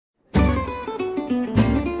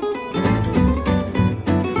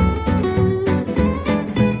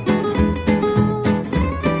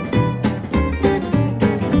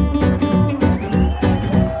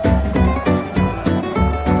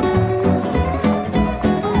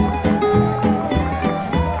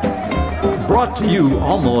brought to you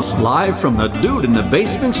almost live from the Dude in the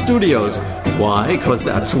Basement studios. Why? Because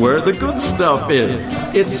that's where the good stuff is.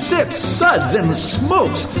 It's Sips, Suds, and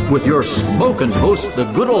Smokes with your smoking host, the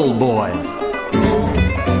good old boys.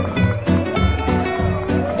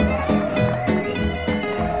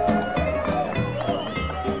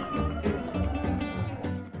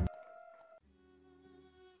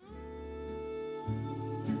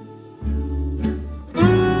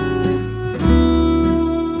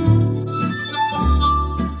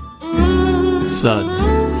 Suds,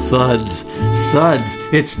 Suds, Suds.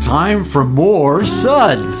 It's time for more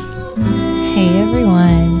Suds. Hey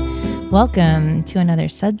everyone. Welcome to another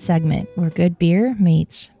Sud segment where good beer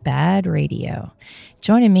meets bad radio.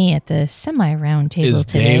 Joining me at the semi-round table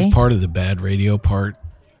today. Is Dave part of the bad radio part?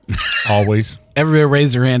 Always. Everybody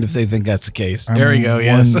raise their hand if they think that's the case. There we go,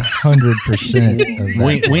 yes.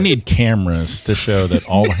 100%. We need cameras to show that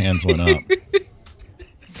all the hands went up.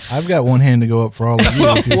 I've got one hand to go up for all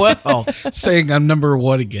of you. Well, saying I'm number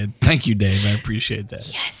one again. Thank you, Dave. I appreciate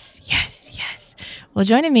that. Yes. Well,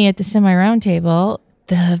 joining me at the semi-round table,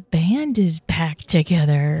 the band is back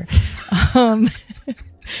together.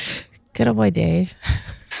 Good old boy Dave.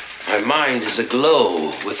 My mind is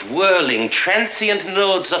aglow with whirling, transient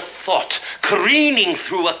nodes of thought, careening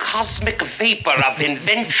through a cosmic vapor of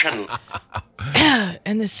invention.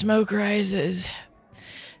 And the smoke rises.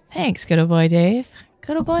 Thanks, good old boy Dave.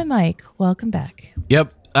 Good old boy Mike, welcome back.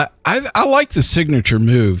 Yep. I like the signature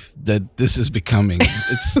move that this is becoming.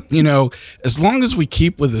 It's, as long as we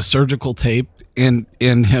keep with the surgical tape and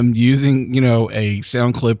him using, a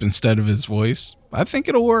sound clip instead of his voice, I think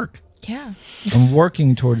it'll work. Yeah. I'm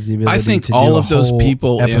working towards the ability I think to all do of those whole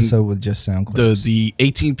people episode with just sound clips. The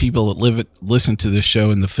 18 people that listen to this show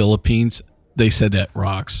in the Philippines, they said that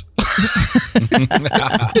rocks.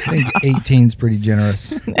 I think 18 is pretty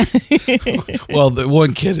generous. Well, the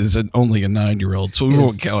one kid is only a 9-year-old, so we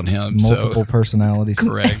won't count him. Multiple personalities.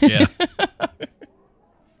 Correct, yeah.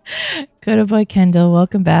 Good old boy Kendall,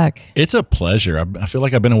 welcome back. It's a pleasure. I feel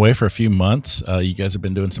like I've been away for a few months. You guys have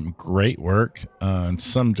been doing some great work and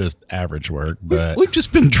some just average work. But We've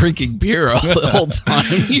just been drinking beer all the whole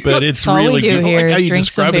time. but it's all we really do good. here. I like how is you drink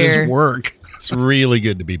describe some it beer. as work. It's really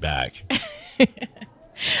good to be back.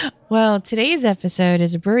 Well, today's episode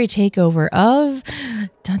is a brewery takeover of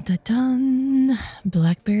dun, dun, dun,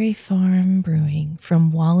 Blackberry Farm Brewing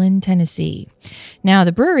from Wallen, Tennessee. Now,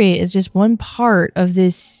 the brewery is just one part of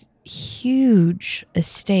this huge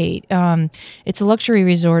estate. It's a luxury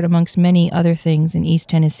resort amongst many other things in East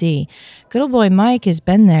Tennessee. Good old boy Mike has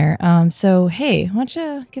been there. So, hey, why don't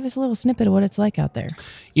you give us a little snippet of what it's like out there?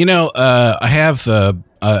 I have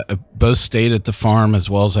both stayed at the farm as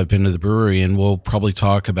well as I've been to the brewery, and we'll probably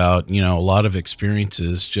talk about, a lot of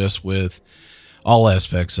experiences just with all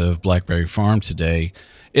aspects of Blackberry Farm today.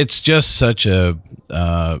 It's just such an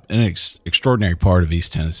extraordinary part of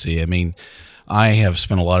East Tennessee. I mean, I have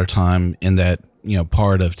spent a lot of time in that,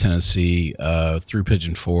 part of Tennessee through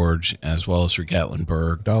Pigeon Forge as well as through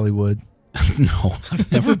Gatlinburg. Dollywood. No,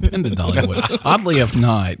 I've never been to Dollywood. Oddly, I've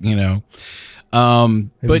not,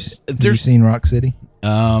 Have you seen Rock City?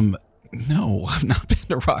 No, I've not been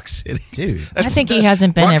to Rock City. Dude. I think he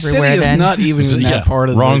hasn't been Rock everywhere City then. is not even in that part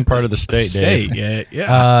of wrong part of the state, Dave.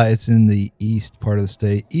 Yeah. It's in the east part of the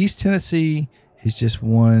state. East Tennessee is just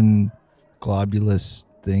one globulous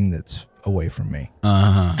thing that's away from me.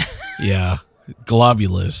 Yeah.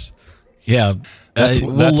 Globulous. Yeah.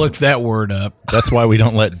 We'll look that word up. That's why we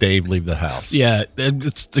don't let Dave leave the house. Yeah,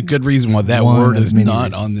 it's the good reason why that One word of is many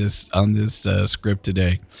not reasons. on this script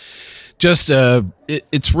today. Just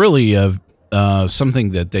it's really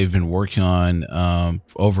something that they've been working on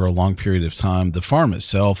over a long period of time. The farm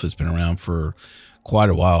itself has been around for quite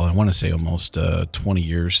a while. I want to say almost 20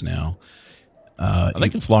 years now. I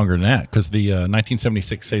think it's longer than that because the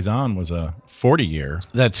 1976 Saison was a 40-year.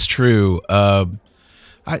 That's true. I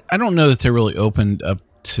don't know that they really opened up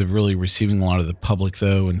to really receiving a lot of the public,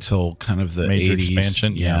 though, until kind of the Major 80s.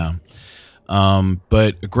 expansion, yeah.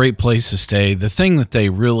 But a great place to stay. The thing that they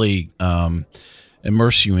really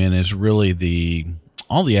immerse you in is really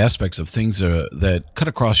all the aspects of things that cut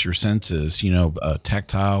across your senses,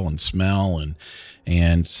 tactile and smell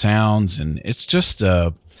and sounds. And it's just,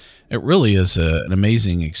 it really is an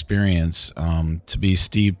amazing experience to be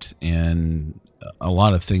steeped in a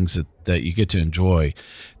lot of things that you get to enjoy.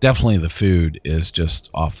 Definitely the food is just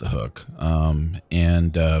off the hook.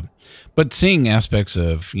 But seeing aspects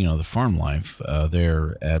of, the farm life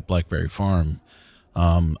there at Blackberry Farm,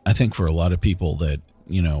 I think for a lot of people that,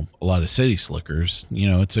 a lot of city slickers,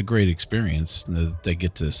 it's a great experience that they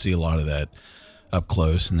get to see a lot of that up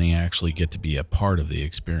close, and they actually get to be a part of the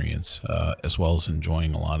experience, as well as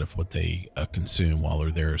enjoying a lot of what they consume while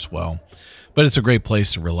they're there as well. But it's a great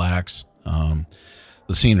place to relax. The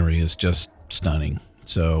scenery is just stunning.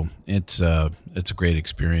 So it's a great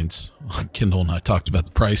experience. Kendall and I talked about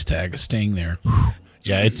the price tag of staying there.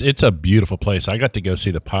 Yeah, it's a beautiful place. I got to go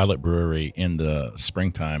see the Pilot Brewery in the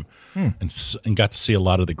springtime and got to see a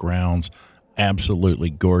lot of the grounds. Absolutely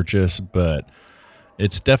gorgeous, but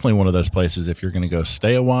it's definitely one of those places, if you're going to go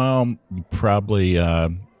stay a while, you probably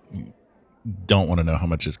don't want to know how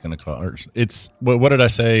much it's going to cost. It's what did I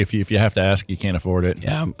say? If you have to ask, you can't afford it.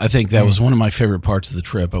 Yeah, I think that was one of my favorite parts of the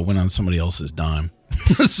trip. I went on somebody else's dime.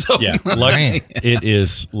 So yeah, it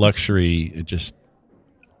is luxury, just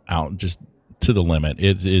to the limit.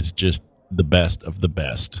 It is just the best of the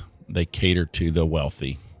best. They cater to the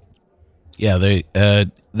wealthy. Yeah,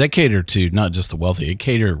 they cater to not just the wealthy. They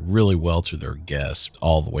cater really well to their guests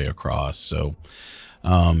all the way across. So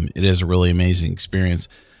it is a really amazing experience.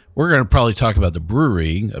 We're going to probably talk about the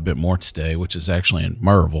brewery a bit more today, which is actually in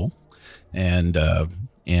Merrillville, and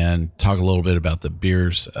talk a little bit about the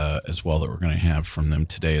beers as well that we're going to have from them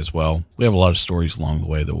today as well. We have a lot of stories along the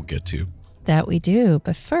way that we'll get to. That we do.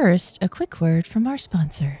 But first, a quick word from our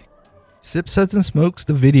sponsor. Sip Suds and Smokes,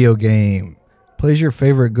 the video game. Play as your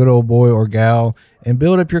favorite good old boy or gal and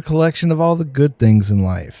build up your collection of all the good things in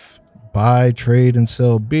life. Buy, trade, and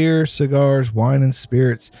sell beer, cigars, wine, and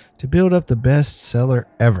spirits to build up the best seller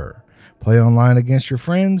ever. Play online against your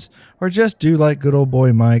friends or just do like good old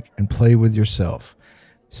boy Mike and play with yourself.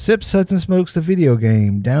 Sip Suds and Smokes, the video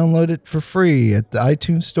game. Download it for free at the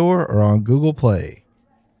iTunes Store or on Google Play.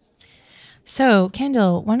 So,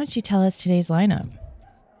 Kendall, why don't you tell us today's lineup?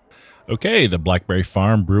 Okay, the Blackberry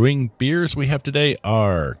Farm Brewing beers we have today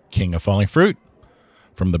are King of Falling Fruit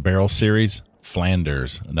from the Barrel Series,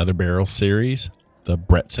 Flanders, another Barrel Series, the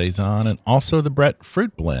Brett Saison, and also the Brett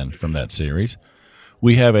Fruit Blend from that series.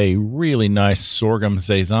 We have a really nice Sorghum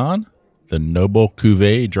Saison, the Noble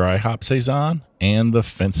Cuvée Dry Hop Saison, and the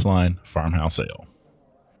Fenceline Farmhouse Ale.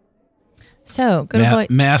 So, good boy.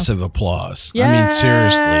 Massive applause. Yay! I mean,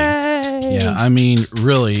 seriously. Yeah, I mean,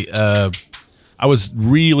 really. I was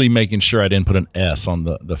really making sure I didn't put an S on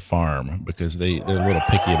the farm because they're a little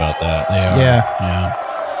picky about that. They are. Yeah.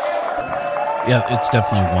 Yeah, it's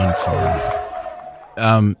definitely one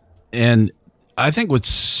farm. And I think what's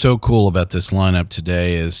so cool about this lineup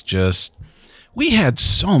today is just we had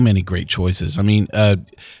so many great choices. I mean,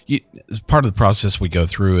 part of the process we go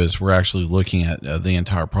through is we're actually looking at the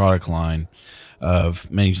entire product line of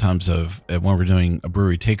many times of when we're doing a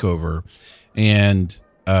brewery takeover, and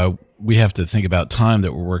we have to think about time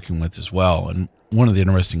that we're working with as well. And one of the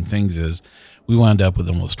interesting things is we wound up with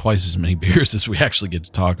almost twice as many beers as we actually get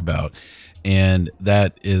to talk about. And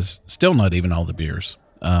that is still not even all the beers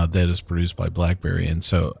that is produced by Blackberry. And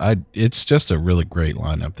so it's just a really great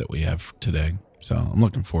lineup that we have today. So I'm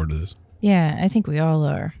looking forward to this. Yeah, I think we all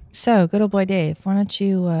are. So, good old boy Dave, why don't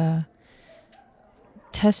you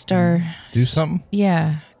test our... Do something?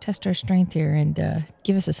 Yeah, test our strength here and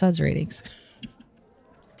give us a suds ratings.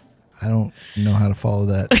 I don't know how to follow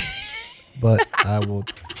that, but I will.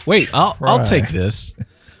 Wait, I'll take this.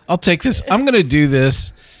 I'll take this. I'm going to do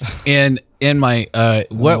this in my I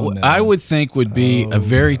would think would be a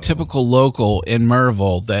very typical local in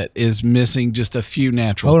Merrillville that is missing just a few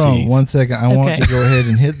natural Hold teeth. on 1 second. I want to go ahead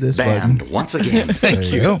and hit this Banned button. once again.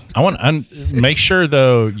 Thank you. Go. I want to make sure,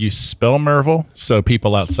 though, you spell Merrillville so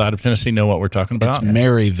people outside of Tennessee know what we're talking It's about.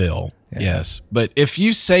 Maryville. Yes. But if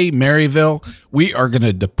you say Maryville, we are going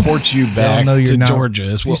to deport you back No, you're to not. Georgia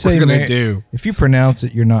is If you what say we're going to do. If you pronounce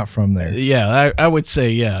it, you're not from there. Yeah, I would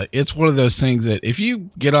say, yeah. It's one of those things that if you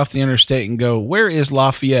get off the interstate and go, where is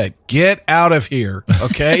Lafayette? Get out of here,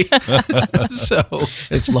 okay? So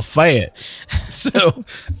it's Lafayette. So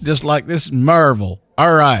just like this is Merrillville.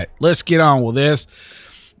 All right, let's get on with this.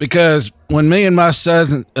 Because when me and my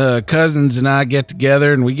cousins and I get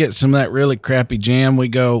together and we get some of that really crappy jam, we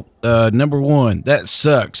go, number one, that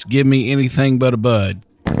sucks. Give me anything but a Bud.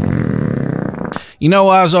 You know,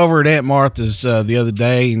 I was over at Aunt Martha's the other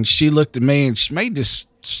day, and she looked at me, and she made this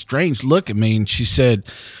strange look at me, and she said,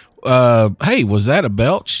 hey, was that a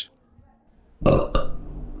belch?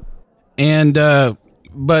 And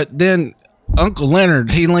but then Uncle Leonard,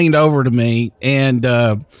 he leaned over to me,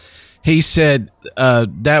 and he said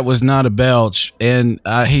that was not a belch, and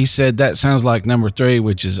he said that sounds like number 3,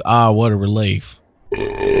 which is what a relief.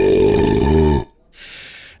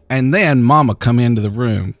 And then Mama come into the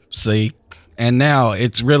room, see, and now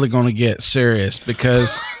it's really going to get serious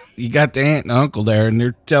because you got the aunt and uncle there, and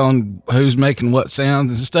they're telling who's making what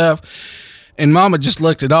sounds and stuff. And Mama just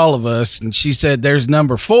looked at all of us and she said, there's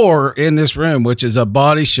number 4 in this room, which is a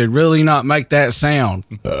body should really not make that sound.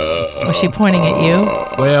 Was she pointing at you?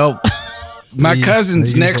 Well, my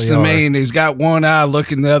cousin's they next to usually me are. and he's got one eye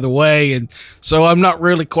looking the other way. And so I'm not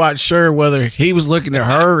really quite sure whether he was looking at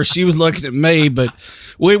her or she was looking at me, but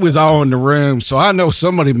we was all in the room. So I know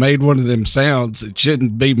somebody made one of them sounds that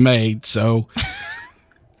shouldn't be made. So,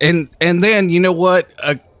 and then, you know what?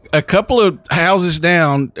 A couple of houses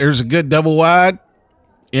down, there's a good double wide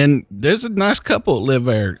and there's a nice couple that live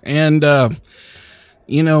there. And,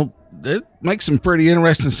 you know, it makes some pretty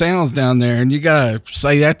interesting sounds down there, and you gotta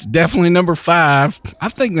say that's definitely number 5. I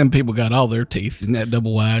think them people got all their teeth in that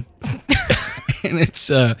double wide. And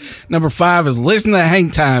it's number 5 is listen to Hang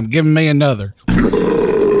Time, giving me another.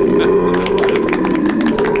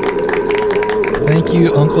 Thank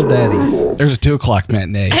you, Uncle Daddy. There's a 2:00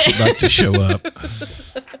 matinee if you'd like to show up.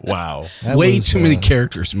 Wow. That Way was, too many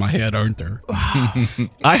characters in my head, aren't there?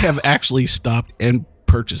 I have actually stopped and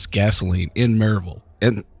purchased gasoline in Maryville,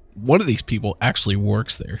 and one of these people actually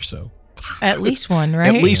works there, so At least one,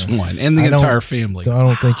 right? at least one, and the I don't- entire family. I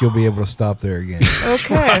don't think you'll be able to stop there again.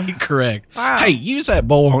 Okay. Right, correct. Hey, use that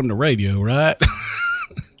bowl on the radio, right?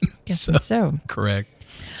 Guessing so. Correct.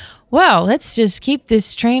 Well, let's just keep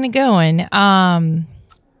this train going.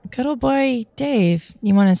 Good old boy Dave,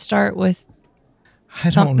 you want to start with I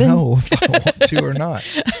Something. don't know if I want to or not.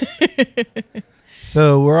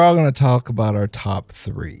 So we're all going to talk about our top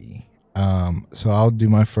 3. So I'll do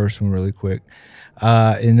my first one really quick.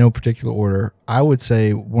 In no particular order, I would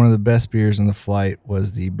say one of the best beers in the flight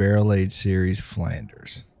was the Barrel Age Series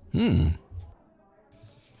Flanders.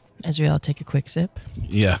 Ezreal, take a quick sip.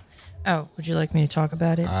 Yeah. Oh, would you like me to talk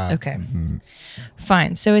about it? Okay.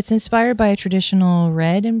 Fine. So it's inspired by a traditional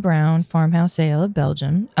red and brown farmhouse ale of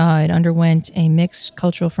Belgium. It underwent a mixed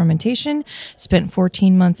cultural fermentation, spent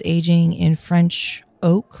 14 months aging in French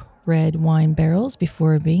oak red wine barrels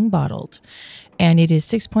before being bottled. And it is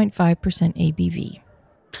 6.5% ABV.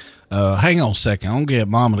 Hang on a second. I'm going to get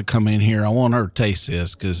Mama to come in here. I want her to taste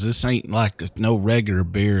this because this ain't like no regular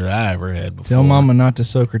beer that I ever had before. Tell Mama not to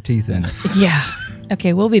soak her teeth in it. Yeah.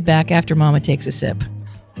 Okay, we'll be back after Mama takes a sip.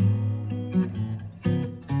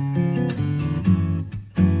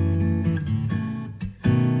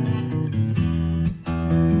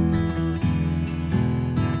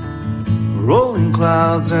 Rolling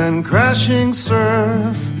clouds and crashing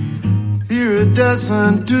surf.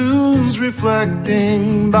 Iridescent dunes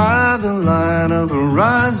reflecting by the light of a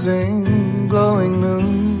rising, glowing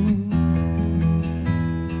moon.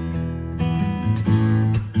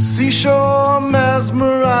 Seashore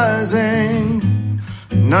mesmerizing,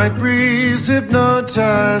 night breeze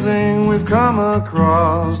hypnotizing. We've come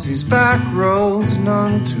across these back roads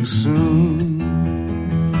none too soon.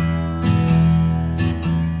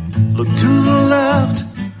 Look to the left,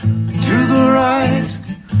 to the right.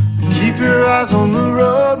 Keep your eyes on the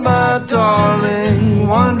road, my darling.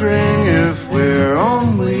 Wondering if we're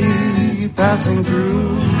only passing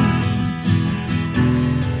through.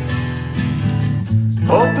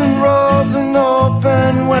 Open roads and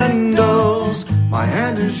open windows. My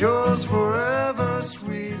hand is yours forever,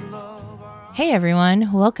 sweet love. Hey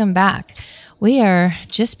everyone, welcome back. We are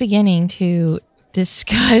just beginning to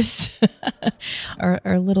discuss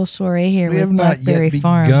our little soiree here We with have not Blackberry yet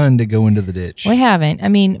Farm. begun to go into the ditch. We haven't. I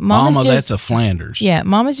mean, Mama's Mama, just, that's a Flanders. yeah,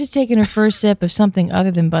 Mama's just taking her first sip of something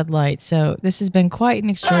other than Bud Light. So this has been quite an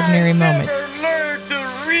extraordinary moment. Learn to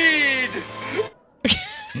read.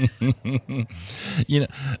 You know,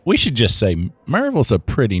 we should just say Maryville's a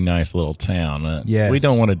pretty nice little town. Yes. We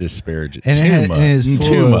don't want to disparage it and too it much. is full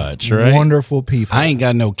Too of much, right? wonderful people. I ain't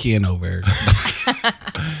got no kin over there.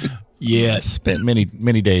 Yeah, spent many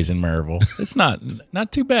days in Maryville. It's not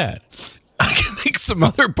too bad. I can think some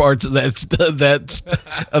other parts of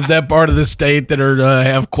that part of the state that are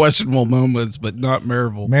have questionable moments, but not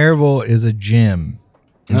Maryville. Maryville is a gem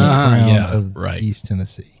in the crown yeah, of right. East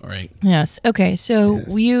Tennessee. Right. Yes. Okay. So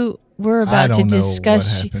Yes. you were I about to don't know what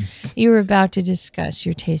discuss. happened. You were about to discuss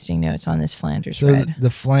your tasting notes on this Flanders So red. the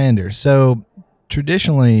Flanders. So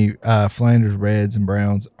traditionally, Flanders reds and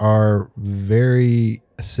browns are very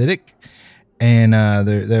acidic, and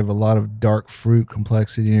they have a lot of dark fruit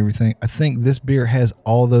complexity and everything. I think this beer has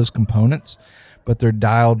all those components, but they're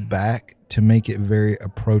dialed back to make it very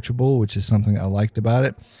approachable, which is something I liked about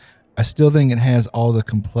it. I still think it has all the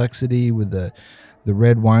complexity with the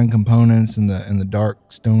red wine components and the dark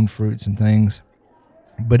stone fruits and things,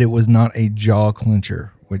 but it was not a jaw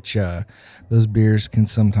clincher, which those beers can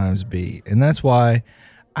sometimes be. And that's why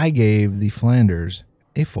I gave the Flanders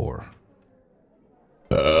a 4.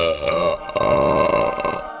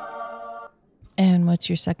 And what's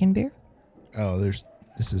your second beer? Oh, this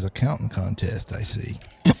is a counting contest, I see.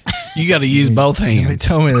 You got to use both They hands.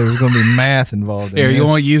 told me there was going to be math involved in Here, this. you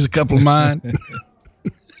want to use a couple of mine?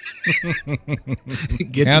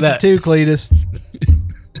 Get Count to that. to 2, Cletus.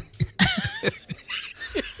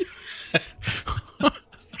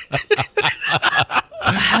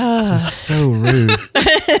 This is so rude.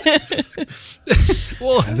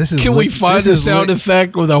 Well, This is can we lick- find this the is sound lick-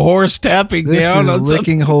 effect with a horse tapping This down is on something?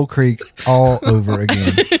 Licking Hole Creek all over again.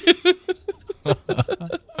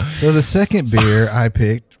 So the second beer I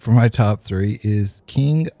picked for my top 3 is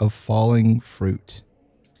King of Falling Fruit.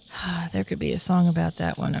 There could be a song about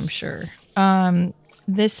that one, I'm sure.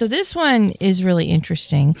 This one is really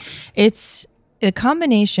interesting. It's a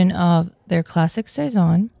combination of their classic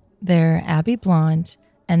saison, their Abbey Blonde,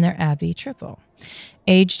 and their Abbey Triple,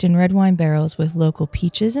 aged in red wine barrels with local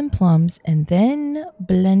peaches and plums, and then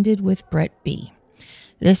blended with Brett B.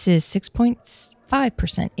 This is 6.5%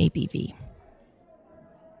 ABV.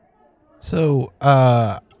 So,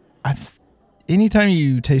 anytime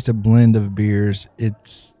you taste a blend of beers,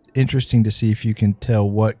 it's interesting to see if you can tell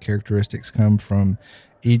what characteristics come from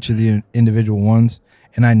each of the individual ones,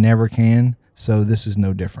 and I never can. So this is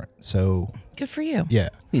no different. So Good for you. yeah.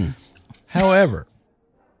 However,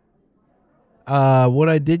 what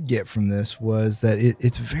I did get from this was that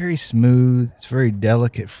it's very smooth. It's very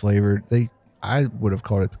delicate flavored. I would have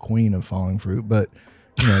called it the queen of falling fruit, but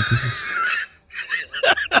you know, this is.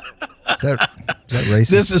 Is that racist?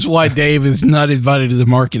 This is why Dave is not invited to the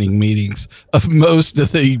marketing meetings of most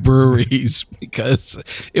of the breweries, because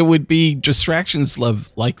it would be distractions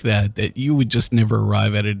like that you would just never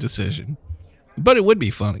arrive at a decision. But it would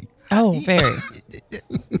be funny. Oh, very.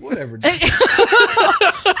 Whatever.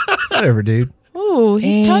 Whatever, dude. Ooh,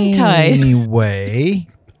 he's tongue-tied. Anyway,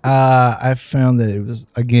 I found that it was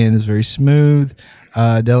very smooth,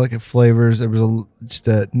 delicate flavors. There was just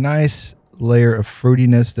a nice layer of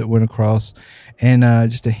fruitiness that went across, and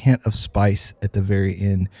just a hint of spice at the very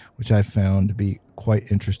end, which I found to be quite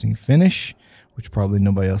interesting finish, which probably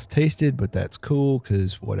nobody else tasted, but that's cool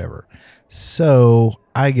because whatever. So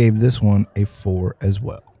I gave this one a 4 as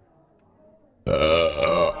well.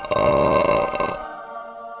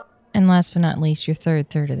 And last but not least, your third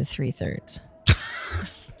of the 3/3.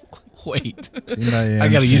 Wait, Anybody I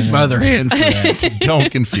got to use my other hand for understand that. Don't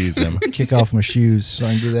confuse him. that? Kick off my shoes so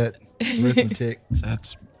I can do that arithmetic.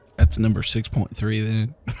 That's number 6.3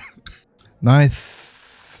 then. My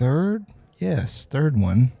third? Yes, third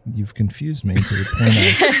one. You've confused me to the point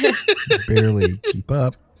I barely keep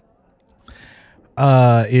up.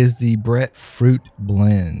 Is the Brett Fruit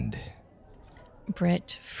Blend.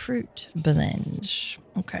 Brett Fruit Blend.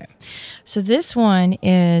 Okay. So this one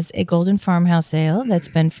is a golden farmhouse ale that's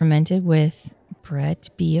been fermented with Brett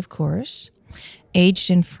B, of course, aged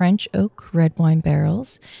in French oak red wine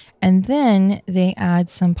barrels. And then they add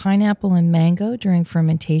some pineapple and mango during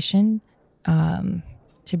fermentation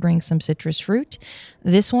to bring some citrus fruit.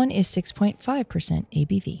 This one is 6.5%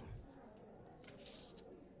 ABV.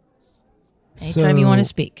 Anytime you want to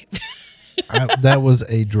speak. That was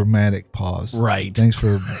a dramatic pause. Right. Thanks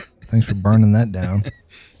for burning that down.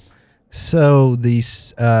 So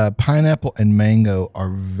these pineapple and mango are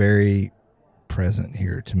very present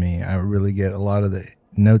here to me. I really get a lot of the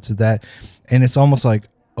notes of that, and it's almost like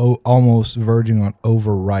almost verging on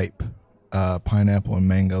overripe pineapple and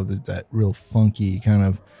mango. That real funky kind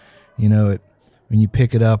of, when you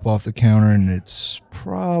pick it up off the counter, and it's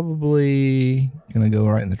probably gonna go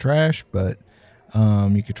right in the trash, but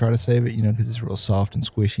you could try to save it, because it's real soft and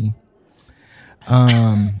squishy,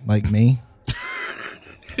 like me.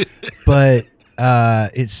 But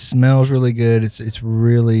it smells really good. It's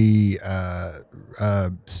really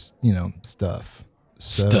stuff.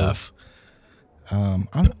 Stuff. I'm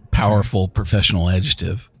Powerful professional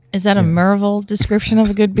adjective. Is that a Merville description of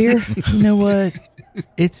a good beer? You know what?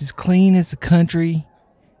 It's as clean as the country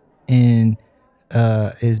and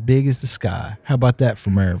as big as the sky. How about that for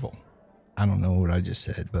Maryville? I don't know what I just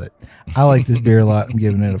said, but I like this beer a lot. I'm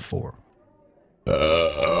giving it a 4.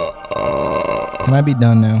 Can I be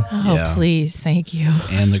done now? Oh, Yeah. please. Thank you.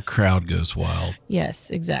 And the crowd goes wild. Yes,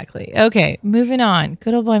 exactly. Okay, moving on.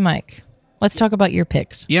 Good old boy Mike. Let's talk about your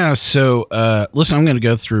picks. Yeah, so listen, I'm going to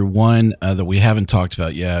go through one that we haven't talked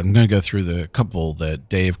about yet. I'm going to go through the couple that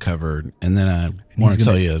Dave covered, and then I want to He's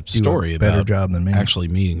tell gonna you a do story a better about job than me. actually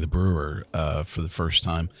meeting the brewer for the first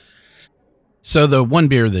time. So the one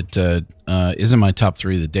beer that is in my top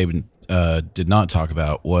 3 that David did not talk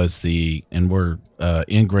about was and we're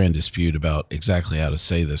in grand dispute about exactly how to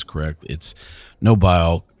say this correct. It's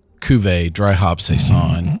Nobile Cuvée Dry Hop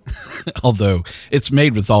Saison, although it's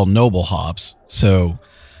made with all noble hops. So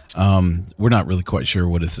We're not really quite sure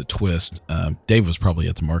what is the twist. Dave was probably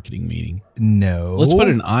at the marketing meeting. No. Let's put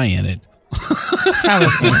an I in it.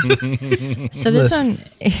 Probably. So this Listen. one,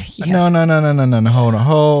 yeah. No.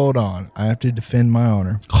 Hold on. I have to defend my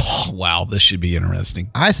honor. Oh, wow, this should be interesting.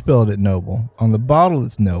 I spelled it noble. On the bottle,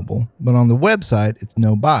 it's noble, but on the website, it's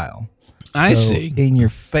nobile. I So, see. In your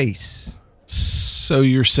face. So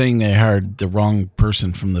you're saying they hired the wrong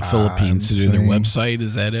person from the Philippines to do their saying- website?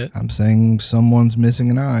 Is that it? I'm saying someone's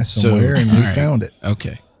missing an eye somewhere, and we all right. found it.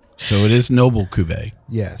 Okay. So it is Noble Cuvée.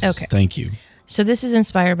 Yes. Okay. Thank you. So this is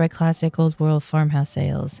inspired by classic Old World farmhouse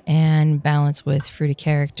ales and balanced with fruity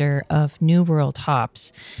character of New World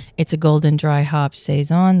hops. It's a golden dry hop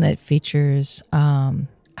saison that features, I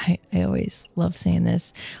always love saying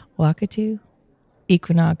this, Wakatu,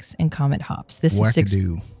 Equinox, and Comet hops. This is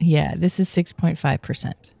Wackadoo. this is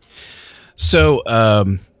 6.5%. So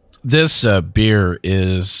this beer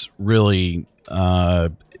is really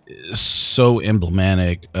so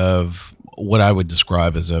emblematic of what I would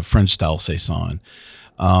describe as a French style saison.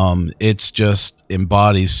 It's just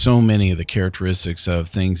embodies so many of the characteristics of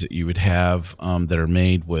things that you would have that are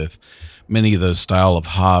made with many of those style of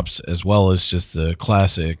hops, as well as just the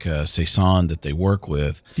classic saison that they work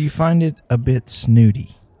with. Do you find it a bit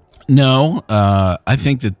snooty? No, I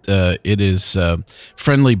think that it is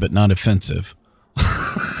friendly but not offensive.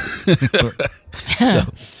 So,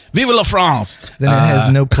 vive la France! Then it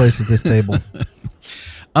has no place at this table.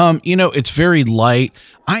 It's very light.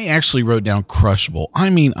 I actually wrote down crushable. I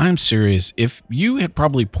mean, I'm serious. If you had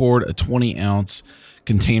probably poured a 20-ounce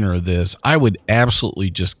container of this, I would absolutely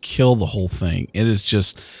just kill the whole thing. It is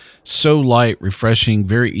just so light, refreshing,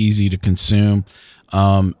 very easy to consume.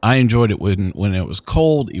 I enjoyed it when it was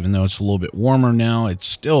cold, even though it's a little bit warmer now. It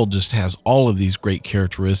still just has all of these great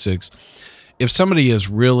characteristics. If somebody is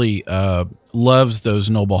really loves those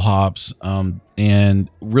noble hops and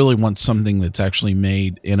really wants something that's actually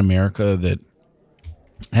made in America that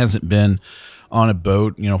hasn't been on a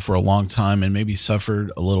boat, for a long time and maybe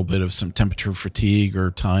suffered a little bit of some temperature fatigue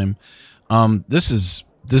or time, this is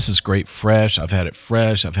great fresh. I've had it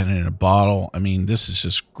fresh. I've had it in a bottle. I mean, this is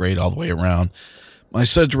just great all the way around. My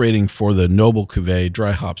suds rating for the Noble Cuvée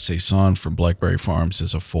Dry Hop Saison from Blackberry Farms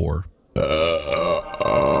is a 4.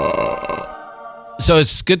 So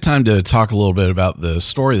it's a good time to talk a little bit about the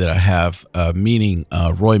story that I have meeting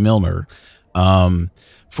Roy Milner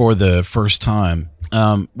for the first time,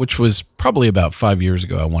 which was probably about 5 years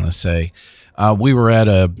ago, I want to say. We were at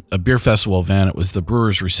a beer festival event. It was the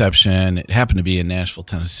Brewers Reception. It happened to be in Nashville,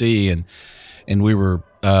 Tennessee, and we were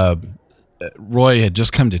Roy had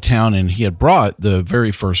just come to town, and he had brought the very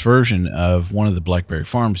first version of one of the Blackberry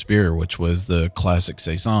Farms beer, which was the Classic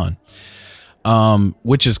Saison,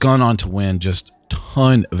 which has gone on to win just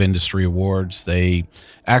ton of industry awards. They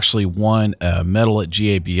actually won a medal at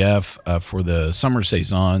GABF for the Summer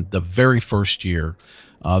Saison the very first year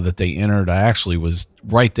that they entered. I actually was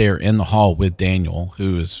right there in the hall with Daniel,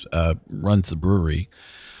 who runs the brewery,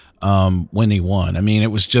 when he won. I mean,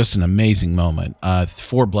 it was just an amazing moment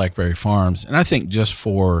for Blackberry Farms, and I think just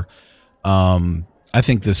for I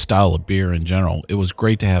think this style of beer in general, it was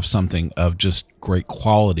great to have something of just great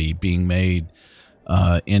quality being made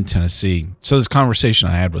in Tennessee. So this conversation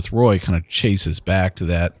I had with Roy kind of chases back to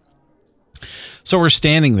that. So we're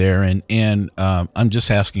standing there, and I'm just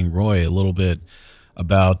asking Roy a little bit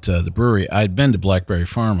about the brewery. I'd been to Blackberry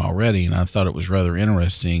Farm already, and I thought it was rather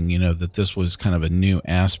interesting, that this was kind of a new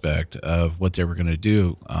aspect of what they were going to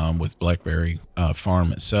do with Blackberry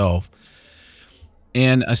Farm itself.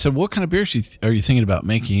 And I said, what kind of beers are you thinking about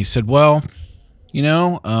making? He said, well,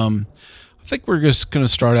 I think we're just going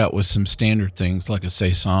to start out with some standard things like a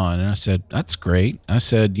Saison. And I said, that's great. I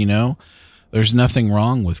said, there's nothing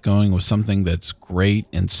wrong with going with something that's great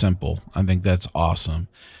and simple. I think that's awesome.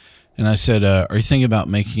 And I said, are you thinking about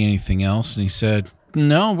making anything else? And he said,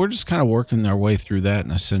 no, we're just kind of working our way through that.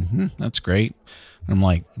 And I said, that's great. And I'm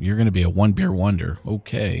like, you're going to be a one beer wonder.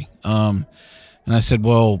 Okay. And I said,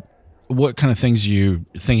 well, what kind of things are you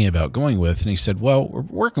thinking about going with? And he said, well, we're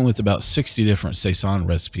working with about 60 different Saison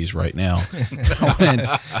recipes right now. And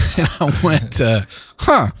I went,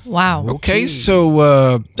 huh. Wow. Okay,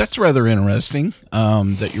 so that's rather interesting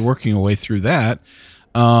that you're working your way through that.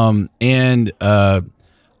 And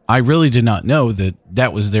I really did not know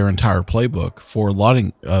that was their entire playbook for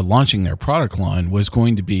launching their product line, was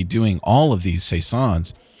going to be doing all of these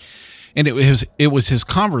Saisons. And it was his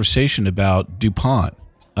conversation about DuPont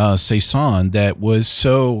Saison that was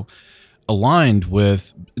so aligned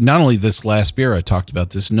with not only this last beer I talked about,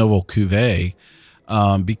 this Noble Cuvée,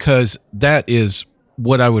 because that is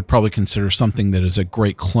what I would probably consider something that is a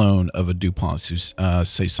great clone of a DuPont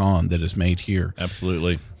Saison that is made here.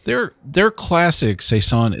 Absolutely. Their classic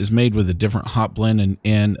Saison is made with a different hop blend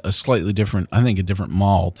and a slightly different, I think, a different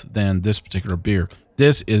malt than this particular beer.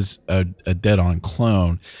 This is a dead-on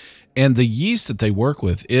clone. And the yeast that they work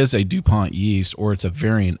with is a DuPont yeast, or it's a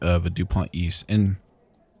variant of a DuPont yeast. And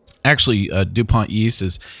actually, DuPont yeast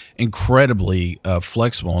is incredibly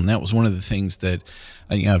flexible, and that was one of the things that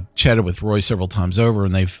I've chatted with Roy several times over,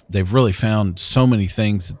 and they've really found so many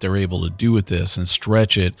things that they're able to do with this and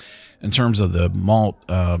stretch it in terms of the malt,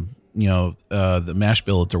 the mash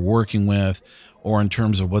bill that they're working with, or in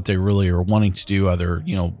terms of what they really are wanting to do, either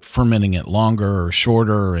fermenting it longer or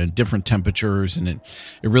shorter and different temperatures, and it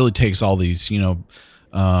really takes all these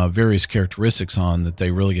various characteristics on that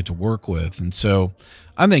they really get to work with. And so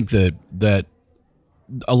I think that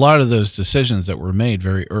a lot of those decisions that were made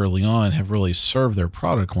very early on have really served their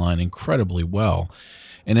product line incredibly well.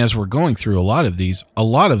 And as we're going through a lot of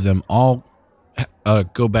them all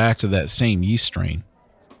go back to that same yeast strain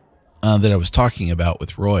that I was talking about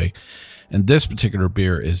with Roy. And this particular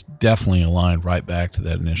beer is definitely aligned right back to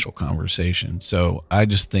that initial conversation. So I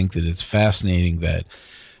just think that it's fascinating that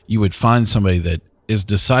you would find somebody that is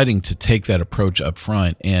deciding to take that approach up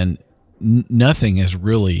front, and nothing has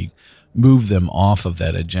really moved them off of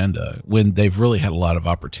that agenda when they've really had a lot of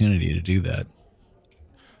opportunity to do that.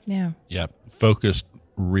 Yeah. Yeah. Focused,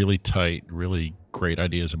 really tight, really great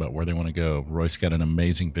ideas about where they want to go. Roy's got an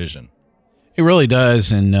amazing vision. It really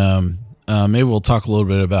does. And maybe we'll talk a little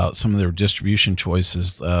bit about some of their distribution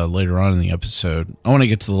choices later on in the episode. I want to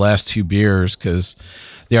get to the last two beers because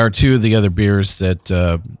they are two of the other beers that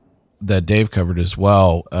Dave covered as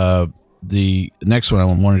well. The next one I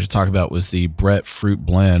wanted to talk about was the Brett Fruit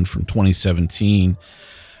Blend from 2017.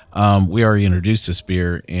 We already introduced this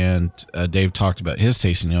beer, and Dave talked about his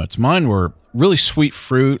tasting notes. Mine were really sweet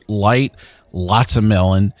fruit, light, lots of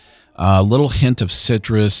melon, a little hint of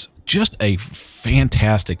citrus, just a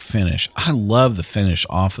fantastic finish. I love the finish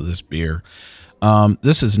off of this beer.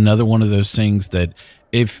 This is another one of those things that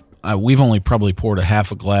if we've only probably poured a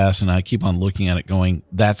half a glass, and I keep on looking at it going,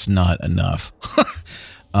 that's not enough.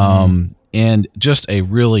 And just a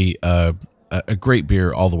really a great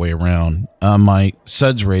beer all the way around. My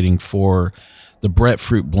Suds rating for the Brett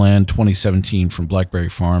Fruit Blend 2017 from Blackberry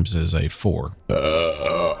Farms is a 4.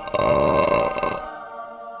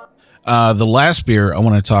 The last beer I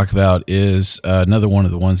want to talk about is another one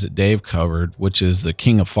of the ones that Dave covered, which is the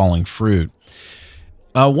King of Falling Fruit.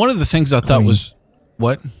 One of the things I thought was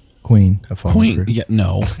what? Queen of Falling Fruit. Yeah,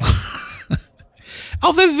 no.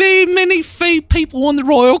 Are there very many people on the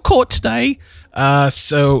royal court today? The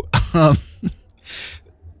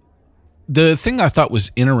thing I thought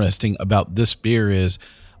was interesting about this beer is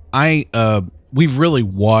we've really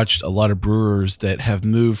watched a lot of brewers that have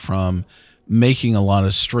moved from making a lot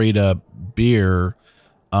of straight up beer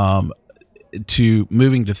to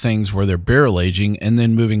moving to things where they're barrel aging and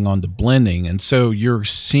then moving on to blending. And so you're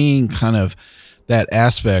seeing kind of that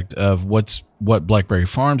aspect of what Blackberry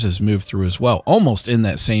Farms has moved through as well, almost in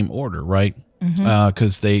that same order, right?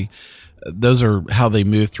 Because those are how they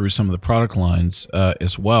move through some of the product lines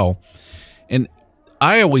as well. And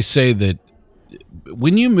I always say that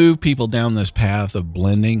when you move people down this path of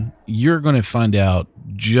blending, you're going to find out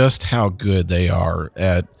just how good they are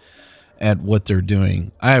at what they're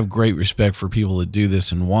doing. I have great respect for people that do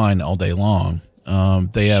this in wine all day long.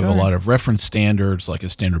 They have a lot of reference standards, like a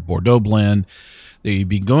standard Bordeaux blend that you'd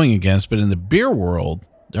be going against. But in the beer world,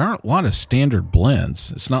 there aren't a lot of standard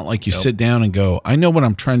blends. It's not like you sit down and go, I know what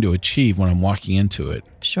I'm trying to achieve when I'm walking into it.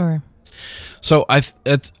 Sure. So I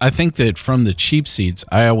think that from the cheap seats,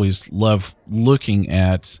 I always love looking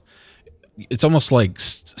at, it's almost like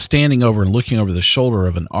standing over and looking over the shoulder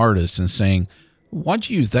of an artist and saying, why'd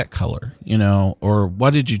you use that color? Or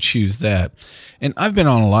why did you choose that? And I've been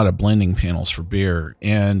on a lot of blending panels for beer,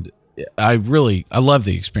 and I love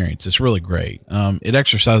the experience. It's really great. It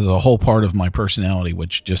exercises a whole part of my personality,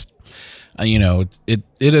 which just, it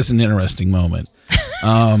is an interesting moment.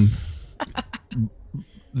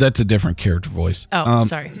 That's a different character voice. Oh,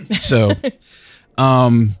 sorry.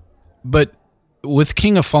 But with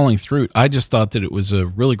King of Falling Fruit, I just thought that it was a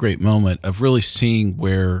really great moment of really seeing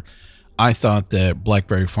where I thought that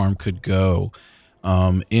Blackberry Farm could go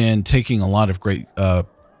in taking a lot of great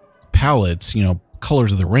palettes,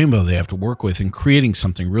 colors of the rainbow they have to work with, and creating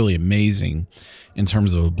something really amazing in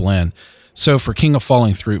terms of a blend. So for King of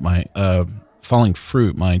Falling Fruit, my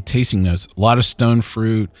tasting notes, a lot of stone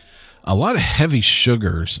fruit, a lot of heavy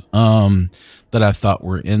sugars that I thought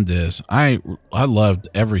were in this. I loved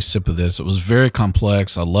every sip of this. It was very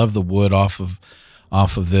complex. I love the wood off of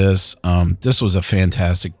this. This was a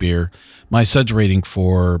fantastic beer. My Suds rating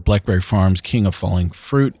for Blackberry Farms King of Falling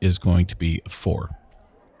Fruit is going to be a 4.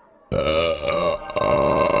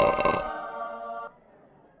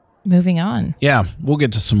 Moving on. Yeah, we'll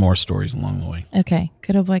get to some more stories along the way. Okay,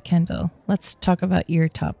 good old boy Kendall. Let's talk about your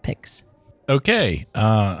top picks. Okay,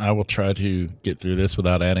 I will try to get through this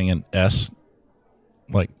without adding an S,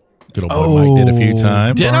 like good old boy Mike did a few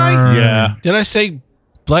times. Did I? Yeah. Did I say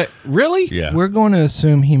really? Yeah. We're going to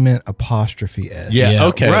assume he meant apostrophe S. Yeah. Yeah,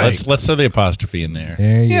 Okay. right. Let's throw the apostrophe in there.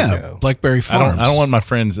 There you Yeah, go. Blackberry I Farms. don't want my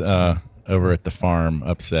friends over at the farm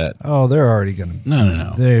upset. Oh, they're already going to.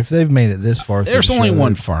 No. If they've made it this far, through There's the only show,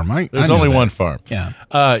 one farm. There's I know only that. one farm. Yeah.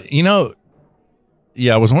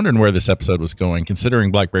 Yeah, I was wondering where this episode was going,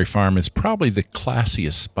 considering Blackberry Farm is probably the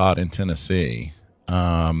classiest spot in Tennessee. We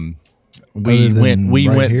Other went than right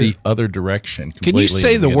went here. the other direction. Can you completely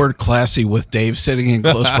say the together. word classy with Dave sitting in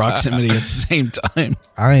close proximity at the same time?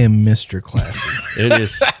 I am Mr. Classy. It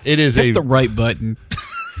is Hit a the right button.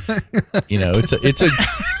 it's a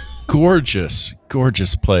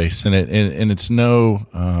gorgeous place, and it's no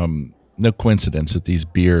coincidence that these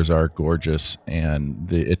beers are gorgeous, and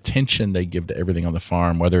the attention they give to everything on the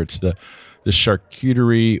farm, whether it's the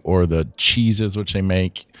charcuterie or the cheeses which they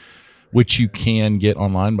make, which you can get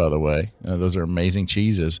online, by the way. Those are amazing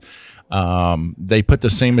cheeses. They put the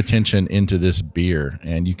same attention into this beer,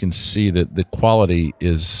 and you can see that the quality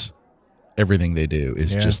is everything they do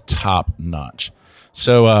is just top notch.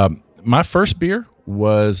 So my first beer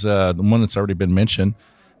was the one that's already been mentioned.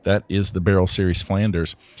 That is the Barrel Series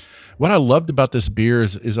Flanders. What I loved about this beer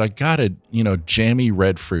is I got a jammy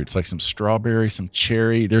red fruits, like some strawberry, some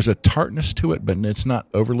cherry. There's a tartness to it, but it's not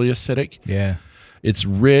overly acidic. Yeah. It's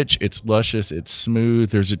rich, it's luscious, it's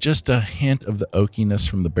smooth. There's just a hint of the oakiness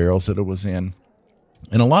from the barrels that it was in.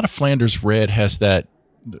 And a lot of Flanders Red has that,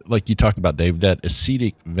 like you talked about, Dave, that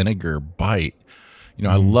acetic vinegar bite.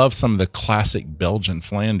 I love some of the classic Belgian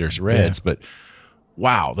Flanders Reds, but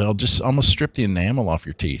wow, they'll just almost strip the enamel off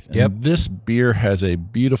your teeth. And this beer has a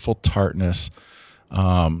beautiful tartness.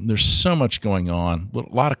 There's so much going on, a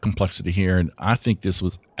lot of complexity here, and I think this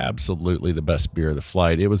was absolutely the best beer of the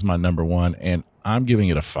flight. It was my number one, and I'm giving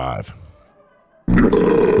it a 5.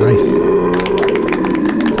 Nice.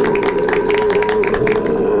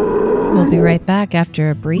 We'll be right back after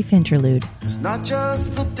a brief interlude. It's not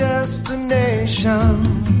just the destination,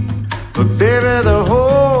 but baby, the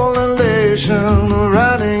whole elation of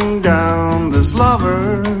riding down this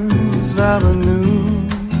lover's avenue.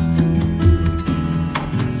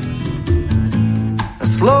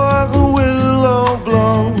 As slow as a willow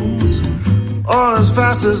blows, or as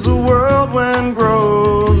fast as the whirlwind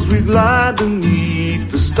grows, we glide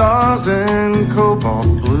beneath the stars in cobalt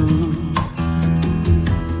blue.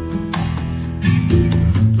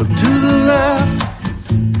 Look to the left,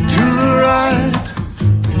 to the right,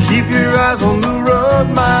 keep your eyes on the road,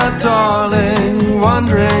 my darling,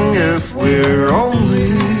 wondering if we're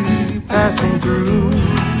only passing through.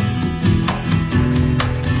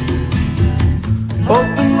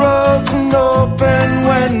 Open roads and open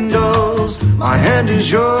windows, my hand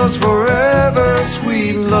is yours forever,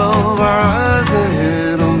 sweet love. Our eyes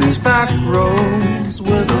ahead on these back roads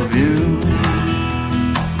with a view.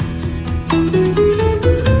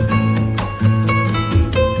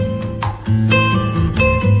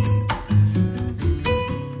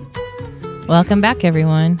 Welcome back,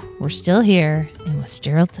 everyone. We're still here, and we're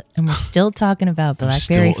still talking about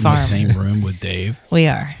Blackberry Still Farm. in the same room with Dave. We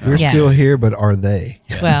are. We're Yeah. still here, but are they?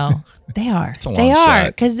 Well, they are. a They long are shot.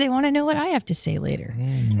 because they want to know what I have to say later.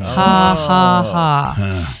 Ha ha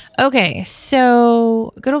ha. Okay,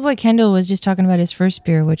 so good old boy Kendall was just talking about his first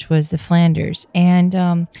beer, which was the Flanders.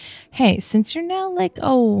 And hey, since you're now like a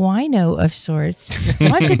wino of sorts, why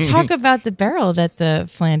don't you talk about the barrel that the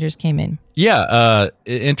Flanders came in? Yeah,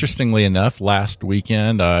 interestingly enough, last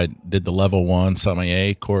weekend I did the level 1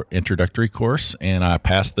 sommelier introductory course, and I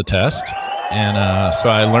passed the test. And so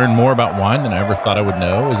I learned more about wine than I ever thought I would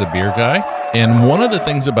know as a beer guy. And one of the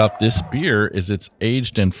things about this beer is it's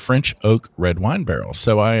aged in French oak red wine barrels.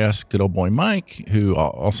 So I asked good old boy Mike, who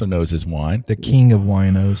also knows his wine, The king of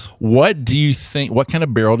winos. what do you think? What kind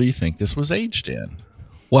of barrel do you think this was aged in?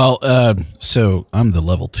 Well, so I'm the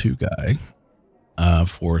level 2 guy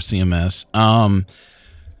for CMS.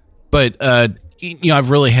 But I've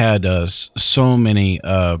really had so many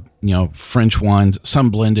French wines, some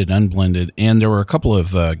blended, unblended, and there were a couple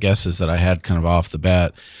of guesses that I had kind of off the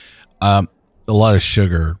bat. A lot of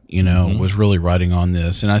sugar, was really riding on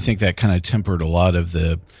this, and I think that kind of tempered a lot of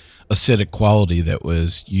the acidic quality that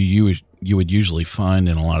was you would usually find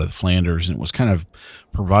in a lot of the Flanders, and it was kind of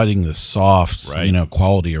providing the soft, Right.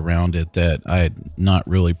 quality around it that I had not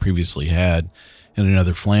really previously had in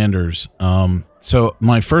another Flanders. So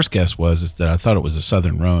my first guess is that I thought it was a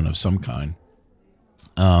Southern Rhone of some kind.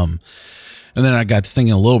 And then I got to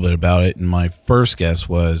thinking a little bit about it, and my first guess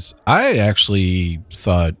was I actually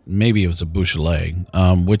thought maybe it was a Beaujolais,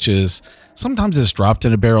 which is sometimes it's dropped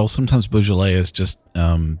in a barrel, sometimes Beaujolais is just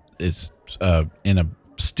it's in a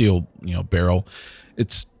steel barrel.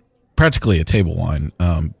 It's practically a table wine.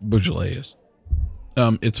 Beaujolais is.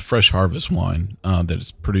 It's a fresh harvest wine that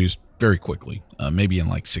is produced very quickly, maybe in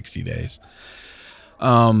like 60 days.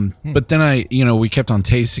 But then we kept on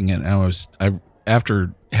tasting it, and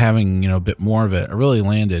after having a bit more of it, I really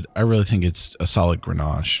think it's a solid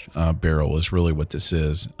Grenache barrel is really what this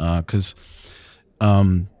is, because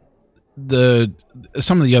some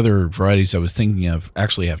of the other varieties I was thinking of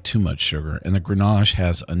actually have too much sugar, and the Grenache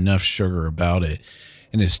has enough sugar about it,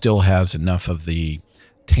 and it still has enough of the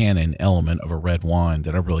tannin element of a red wine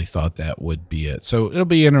that I really thought that would be it. So it'll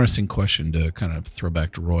be an interesting question to kind of throw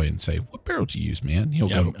back to Roy and say, what barrel did you use, man? He'll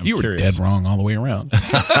go, you were dead wrong all the way around.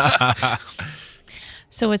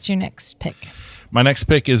 So what's your next pick? My next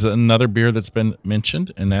pick is another beer that's been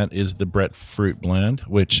mentioned, and that is the Brett Fruit Blend,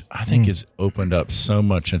 which I think has opened up so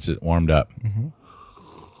much since it warmed up.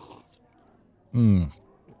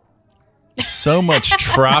 So much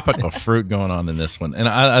tropical fruit going on in this one. And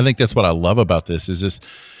I think that's what I love about this is it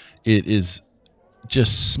is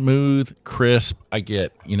just smooth, crisp. I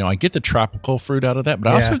get the tropical fruit out of that,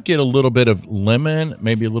 but I also get a little bit of lemon,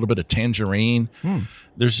 maybe a little bit of tangerine.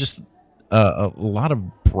 There's just a lot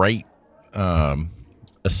of bright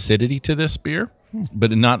acidity to this beer,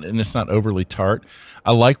 but it's not overly tart.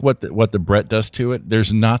 I like what the Brett does to it.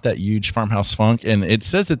 There's not that huge farmhouse funk, and it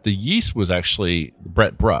says that the yeast was actually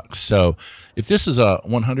Brett Brooks. So if this is a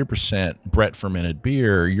 100% Brett fermented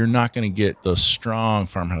beer, you're not going to get those strong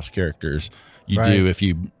farmhouse characters you do if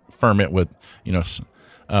you ferment with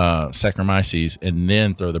Saccharomyces and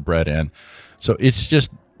then throw the Brett in. So it's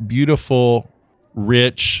just beautiful,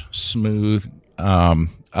 rich, smooth.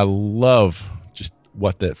 I love just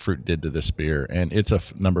what that fruit did to this beer, and it's a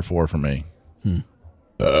number 4 for me.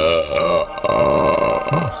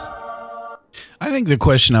 I think the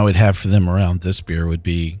question I would have for them around this beer would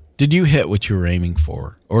be, did you hit what you were aiming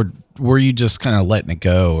for, or were you just kind of letting it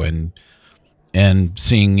go and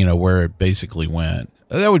seeing where it basically went?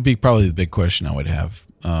 That would be probably the big question I would have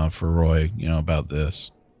for Roy about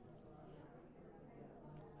this.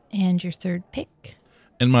 And your third pick?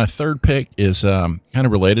 And my third pick is kind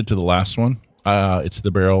of related to the last one. It's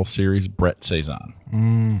the Barrel Series Brett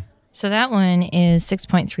Saison. So that one is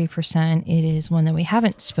 6.3%. It is one that we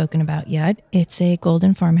haven't spoken about yet. It's a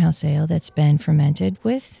golden farmhouse ale that's been fermented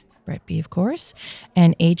with Brett B, of course,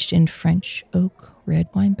 and aged in French oak red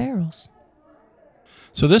wine barrels.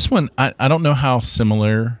 So this one, I don't know how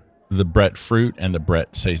similar the Brett Fruit and the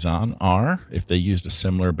Brett Saison are, if they used a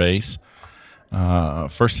similar base.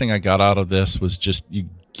 First thing I got out of this was just you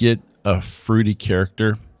get a fruity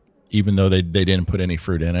character, even though they didn't put any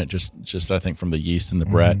fruit in it, just I think from the yeast and the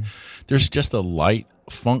Brett. There's just a light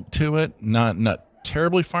funk to it, not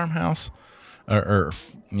terribly farmhouse, or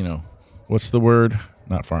what's the word?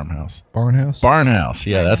 Not farmhouse. Barnhouse.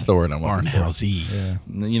 Yeah, that's the word I'm looking for. Barnhousey.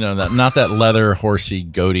 Yeah. Not that leather, horsey,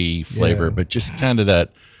 goaty flavor, but just kind of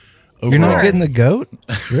that overall. You're not getting the goat?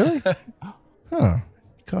 Really? Huh.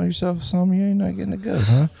 You call yourself a sommelier, you're not getting the goat,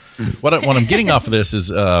 huh? What I'm getting off of this is,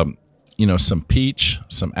 some peach,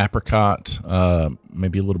 some apricot,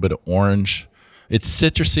 maybe a little bit of orange. It's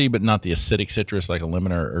citrusy, but not the acidic citrus like a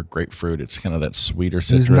lemon or grapefruit. It's kind of that sweeter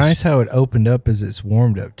citrus. It was nice how it opened up as it's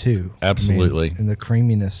warmed up, too. Absolutely. And the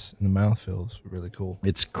creaminess in the mouthfeel is really cool.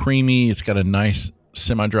 It's creamy. It's got a nice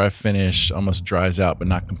semi-dry finish, almost dries out, but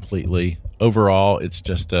not completely. Overall, it's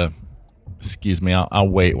just excuse me, I'll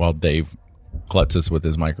wait while Dave klutzes with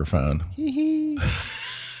his microphone.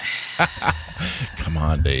 Come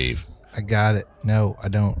on, Dave. I got it. No, I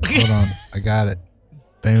don't. Hold on. I got it.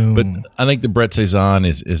 Boom. But I think the Brett Saison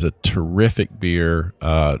is a terrific beer.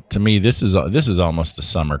 To me, this is almost a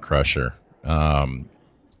summer crusher.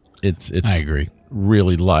 It's I agree.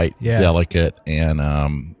 Really light, delicate,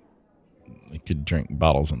 and you could drink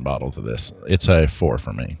bottles and bottles of this. It's a 4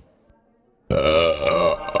 for me.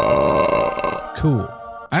 Cool.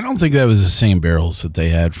 I don't think that was the same barrels that they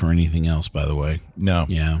had for anything else, by the way. No.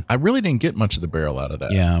 Yeah. I really didn't get much of the barrel out of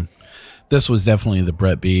that. Yeah. This was definitely the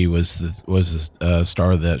Brett B was the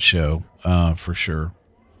star of that show, for sure.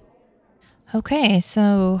 Okay,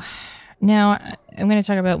 so now I'm going to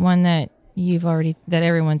talk about one that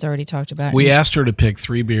everyone's already talked about. We asked her to pick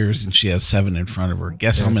 3 beers, and she has 7 in front of her.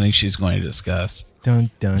 Guess how many she's going to discuss?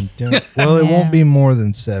 Dun, dun, dun. Well, it Yeah. won't be more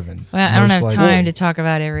than 7. Well, I don't Most have likely. time to talk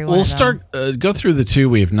about everyone. We'll start, go through the 2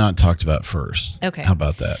 we have not talked about first. Okay. How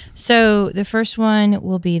about that? So the first one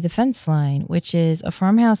will be the Fence Line, which is a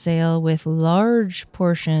farmhouse ale with large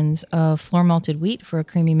portions of floor malted wheat for a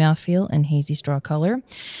creamy mouthfeel and hazy straw color.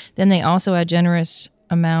 Then they also add generous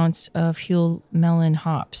amounts of Huell melon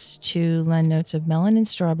hops to lend notes of melon and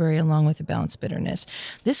strawberry along with a balanced bitterness.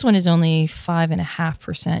 This one is only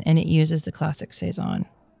 5.5%, and it uses the classic Saison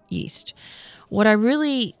yeast. What I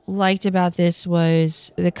really liked about this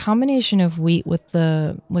was the combination of wheat with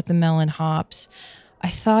the melon hops. I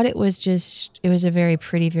thought it was a very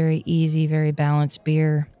pretty, very easy, very balanced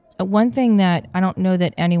beer. One thing that I don't know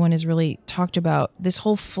that anyone has really talked about, this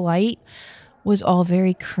whole flight was all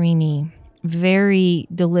very creamy, very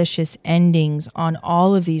delicious endings on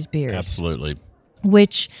all of these beers. Absolutely.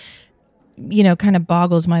 Which, kind of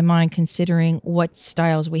boggles my mind considering what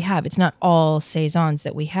styles we have. It's not all Saisons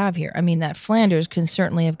that we have here. I mean, that Flanders can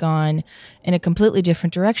certainly have gone in a completely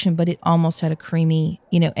different direction, but it almost had a creamy,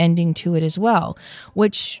 ending to it as well,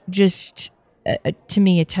 which just, to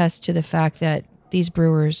me, attests to the fact that these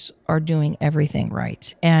brewers are doing everything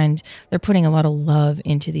right. And they're putting a lot of love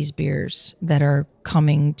into these beers that are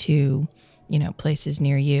coming to, places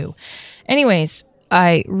near you. Anyways,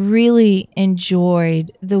 I really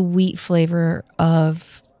enjoyed the wheat flavor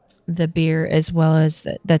of the beer as well as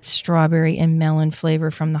that strawberry and melon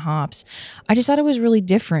flavor from the hops. I just thought it was really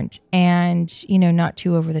different and, not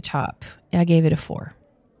too over the top. I gave it a 4.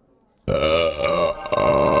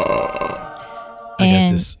 I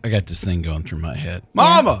got this thing going through my head.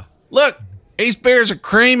 Mama, look, these beers are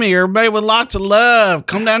creamy. They're made with lots of love.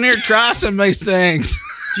 Come down here and try some of these things.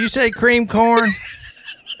 Did you say cream corn?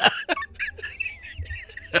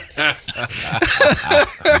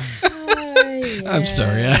 I'm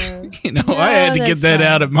sorry. I had to get that's that fine.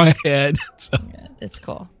 out of my head. So. That's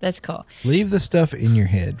cool. That's cool. Leave the stuff in your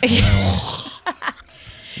head. From now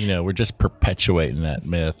on. We're just perpetuating that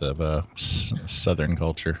myth of Southern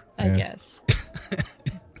culture. I guess.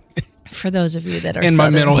 For those of you that are In my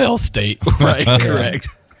Southern. mental health state. Right, correct.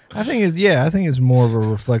 I think it's more of a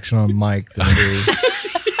reflection on Mike than it is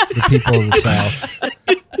the people of the South.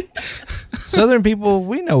 Southern people,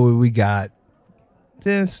 we know what we got.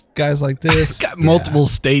 This guys like this Got multiple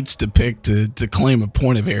states to pick to claim a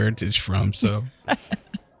point of heritage from. So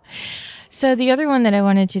So the other one that I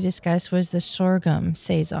wanted to discuss was the sorghum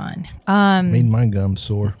Saison. made my gums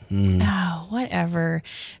sore. Oh, whatever.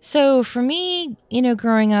 So for me,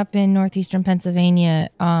 growing up in northeastern Pennsylvania,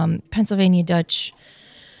 Pennsylvania Dutch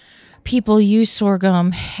people use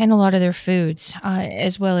sorghum in a lot of their foods,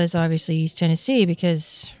 as well as obviously East Tennessee,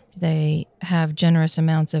 because they have generous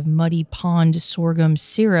amounts of muddy pond sorghum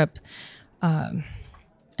syrup, and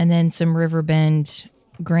then some Riverbend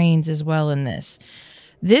grains as well in this.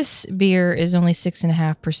 This beer is only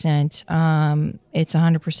 6.5%. It's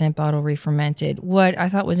 100% bottle re-fermented. What I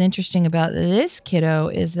thought was interesting about this kiddo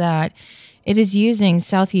is that it is using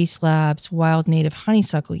Southeast Labs wild native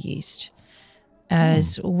honeysuckle yeast,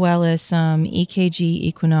 as well as some EKG,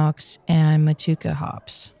 Equinox, and Matuka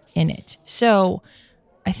hops in it. So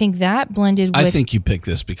I think that blended with... I think you picked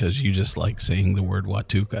this because you just like saying the word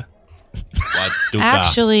Watuka.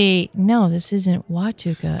 Actually, no, this isn't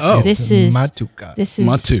Watuka. Oh. This is Matuka. This is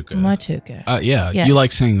Matuka. Matuka. Yeah, Yes. you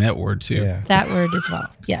like saying that word too. Yeah. That word as well.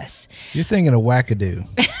 Yes. You're thinking of wackadoo.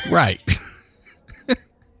 Right.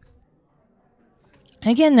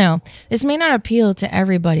 Again, though, this may not appeal to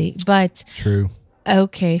everybody, but True.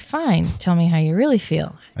 okay, fine. Tell me how you really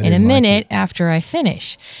feel I in a didn't like minute after I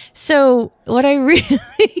finish. So, what I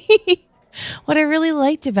really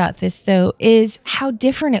liked about this, though, is how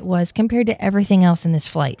different it was compared to everything else in this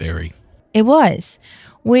flight. Very. It was,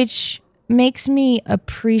 which makes me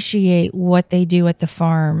appreciate what they do at the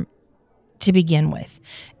farm to begin with.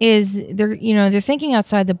 Is they're thinking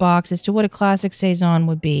outside the box as to what a classic Saison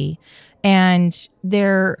would be, and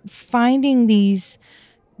they're finding these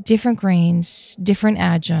different grains, different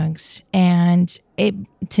adjuncts, and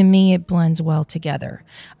to me it blends well together.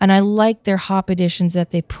 And I like their hop additions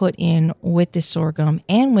that they put in with the sorghum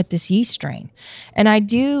and with this yeast strain. And I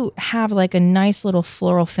do have like a nice little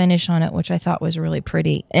floral finish on it, which I thought was really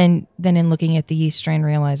pretty. And then in looking at the yeast strain,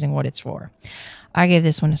 realizing what it's for, I gave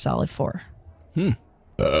this one a solid 4.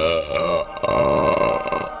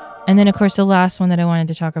 And then, of course, the last one that I wanted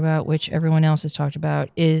to talk about, which everyone else has talked about,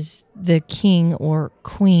 is the king or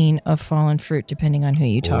queen of fallen fruit, depending on who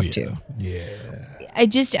you talk to. Yeah.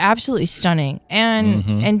 Just absolutely stunning,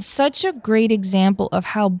 and such a great example of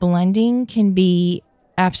how blending can be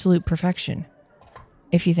absolute perfection.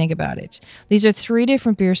 If you think about it, these are 3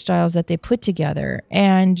 different beer styles that they put together,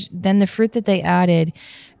 and then the fruit that they added,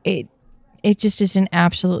 it just is an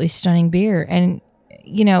absolutely stunning beer. And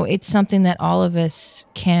it's something that all of us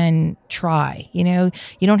can try. You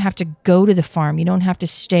don't have to go to the farm. You don't have to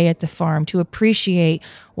stay at the farm to appreciate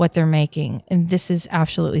what they're making. And this is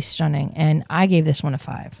absolutely stunning. And I gave this one a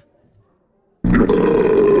 5.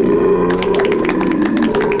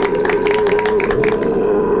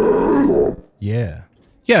 Yeah.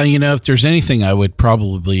 Yeah, if there's anything I would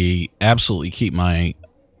probably absolutely keep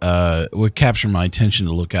would capture my attention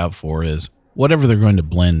to look out for is whatever they're going to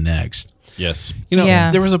blend next. Yes.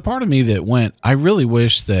 There was a part of me that went, I really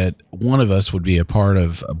wish that one of us would be a part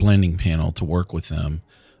of a blending panel to work with them,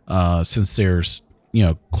 since there's,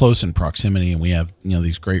 close in proximity and we have,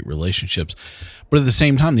 these great relationships. But at the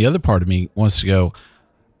same time, the other part of me wants to go,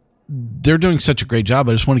 they're doing such a great job.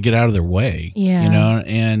 I just want to get out of their way,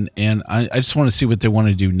 and I just want to see what they want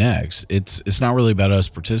to do next. It's not really about us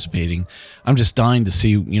participating. I'm just dying to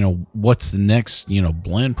see, what's the next,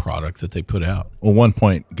 blend product that they put out. Well, one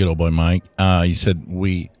point, good old boy Mike, you said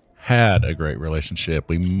we had a great relationship.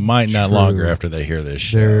 We might not True. longer after they hear this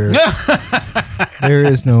show. There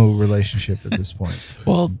is no relationship at this point.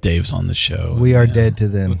 Well, Dave's on the show. We are dead to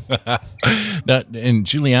them. Now, and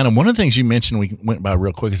Juliana, one of the things you mentioned we went by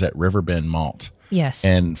real quick is that Riverbend Malt. Yes.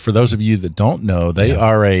 And for those of you that don't know, they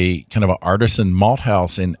are a kind of an artisan malt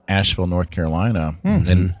house in Asheville, North Carolina.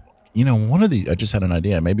 And, one of these, I just had an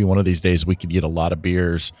idea. Maybe one of these days we could get a lot of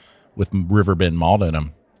beers with Riverbend Malt in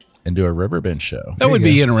them and do a Riverbend show. That would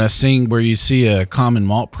be interesting, where you see a common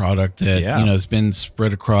malt product that, has been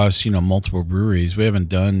spread across, multiple breweries. We haven't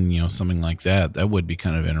done, something like that. That would be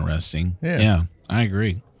kind of interesting. Yeah, I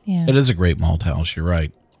agree. Yeah. It is a great malt house. You're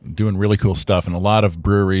right. Doing really cool stuff. And a lot of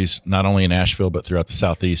breweries, not only in Asheville, but throughout the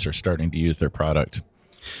Southeast, are starting to use their product.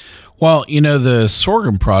 Well, the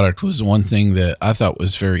sorghum product was one thing that I thought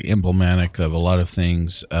was very emblematic of a lot of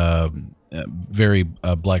things, very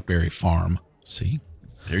Blackberry Farm. See?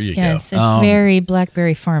 There you Yes, go. it's very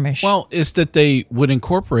Blackberry Farmish. Well, it's that they would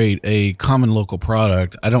incorporate a common local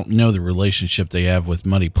product. I don't know the relationship they have with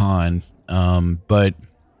Muddy Pond, but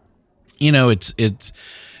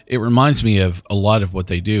it reminds me of a lot of what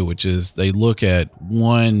they do, which is they look at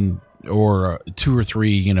 1 or 2 or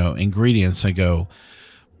 3, ingredients. They go,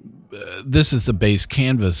 this is the base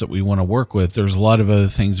canvas that we want to work with. There's a lot of other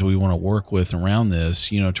things that we want to work with around this,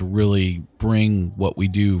 to really bring what we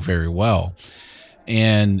do very well.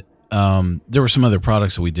 And there were some other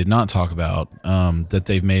products that we did not talk about that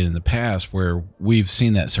they've made in the past, where we've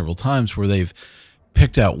seen that several times, where they've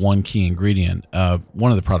picked out one key ingredient.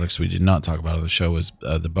 One of the products we did not talk about on the show was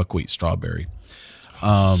the buckwheat strawberry.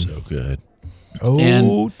 So good.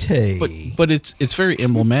 But it's very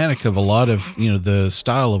emblematic of a lot of the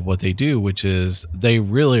style of what they do, which is they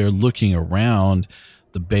really are looking around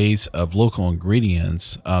the base of local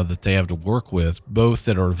ingredients that they have to work with, both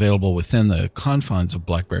that are available within the confines of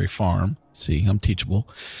Blackberry Farm. See, I'm teachable.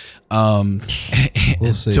 We'll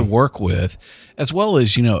see. To work with, as well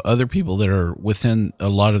as other people that are within a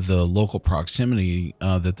lot of the local proximity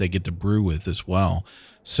that they get to brew with as well.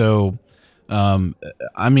 So,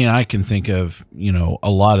 I can think of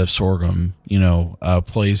a lot of sorghum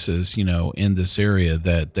places in this area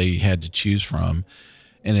that they had to choose from.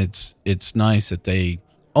 And it's nice that they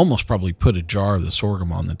almost probably put a jar of the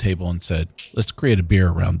sorghum on the table and said, let's create a beer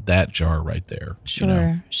around that jar right there.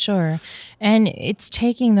 Sure. And it's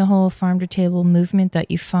taking the whole farm to table movement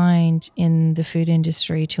that you find in the food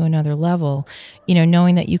industry to another level,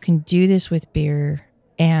 knowing that you can do this with beer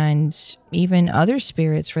and even other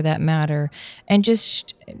spirits for that matter, and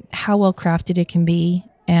just how well crafted it can be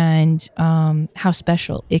and how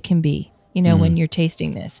special it can be, when you're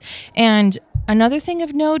tasting this. And another thing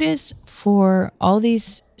I've noticed for all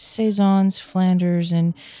these saisons, Flanders,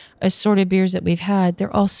 and assorted beers that we've had,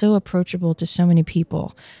 they're all so approachable to so many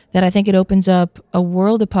people that I think it opens up a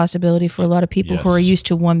world of possibility for a lot of people who are used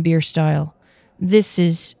to one beer style. This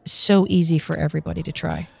is so easy for everybody to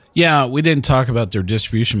try. Yeah, we didn't talk about their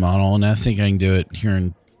distribution model, and I think I can do it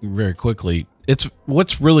here very quickly.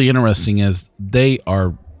 What's really interesting is they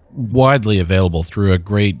are widely available through a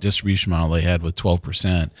great distribution model they had with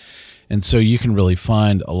 12%. And so you can really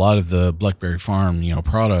find a lot of the Blackberry Farm,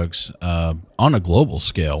 products on a global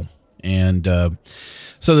scale. And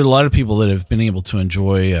so there are a lot of people that have been able to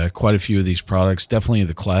enjoy quite a few of these products. Definitely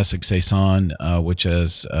the classic Saison, which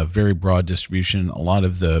has a very broad distribution. A lot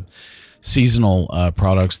of the seasonal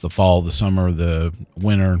products, the fall, the summer, the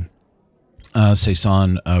winter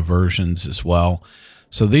Saison versions as well.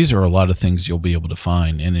 So these are a lot of things you'll be able to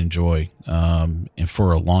find and enjoy and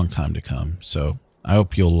for a long time to come. So I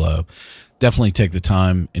hope you'll definitely take the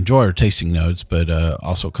time, enjoy our tasting notes, but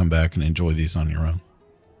also come back and enjoy these on your own.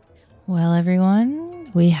 Well,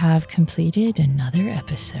 everyone, we have completed another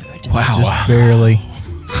episode. Wow. Just barely.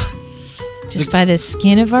 Just by the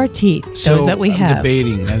skin of our teeth, those that we I'm have.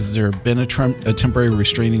 debating, has there been a temporary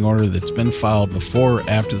restraining order that's been filed before or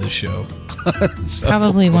after the show? So,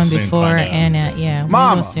 Probably we'll one soon before find out. and we will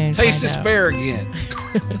Mama, soon taste find this out. bear again.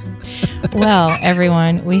 Well,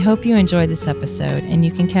 everyone, we hope you enjoyed this episode, and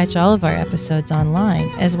you can catch all of our episodes online,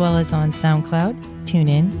 as well as on SoundCloud,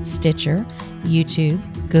 TuneIn, Stitcher, YouTube,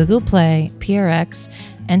 Google Play, PRX,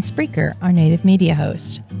 and Spreaker, our native media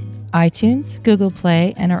host. iTunes, Google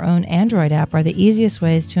Play, and our own Android app are the easiest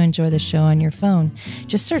ways to enjoy the show on your phone.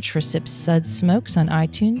 Just search for Sips Suds Smokes on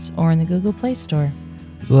iTunes or in the Google Play Store.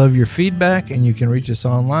 We love your feedback, and you can reach us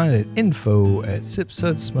online at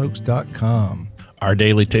info@sipsudsmokes.com. Our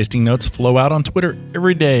daily tasting notes flow out on Twitter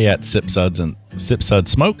every day at SipSuds and SipSuds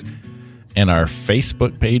Smoke, and our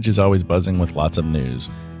Facebook page is always buzzing with lots of news.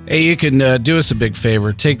 Hey, you can do us a big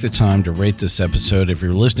favor. Take the time to rate this episode. If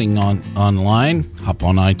you're listening online, hop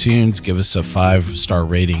on iTunes, give us a 5-star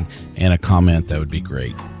rating and a comment. That would be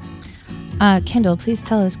great. Kendall, please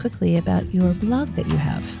tell us quickly about your blog that you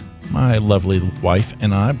have. My lovely wife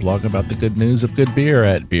and I blog about the good news of good beer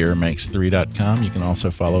at beermakes3.com. You can also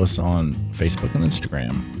follow us on Facebook and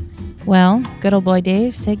Instagram. Well, good old boy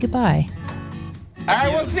Dave, say goodbye. All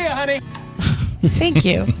right, we'll see you, honey. Thank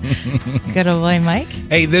you. Good old boy Mike.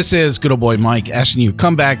 Hey, this is good old boy Mike asking you to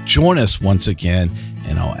come back, join us once again,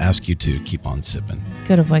 and I'll ask you to keep on sipping.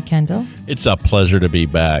 Good old boy Kendall. It's a pleasure to be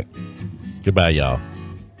back. Goodbye, y'all.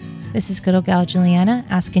 This is good old gal Juliana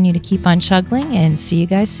asking you to keep on chuggling, and see you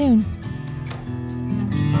guys soon.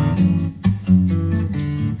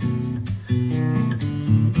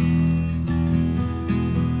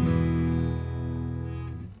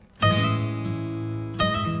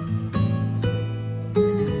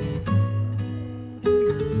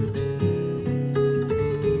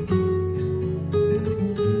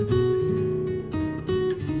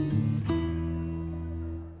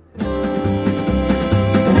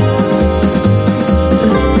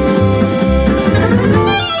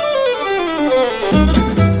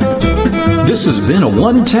 This has been a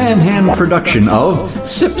One Tan Hand production of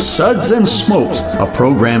Sips, Suds, and Smokes, a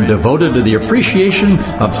program devoted to the appreciation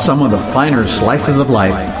of some of the finer slices of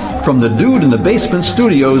life. From the Dude in the Basement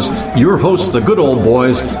Studios, your hosts, the Good Old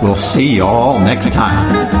Boys, will see y'all next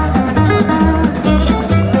time.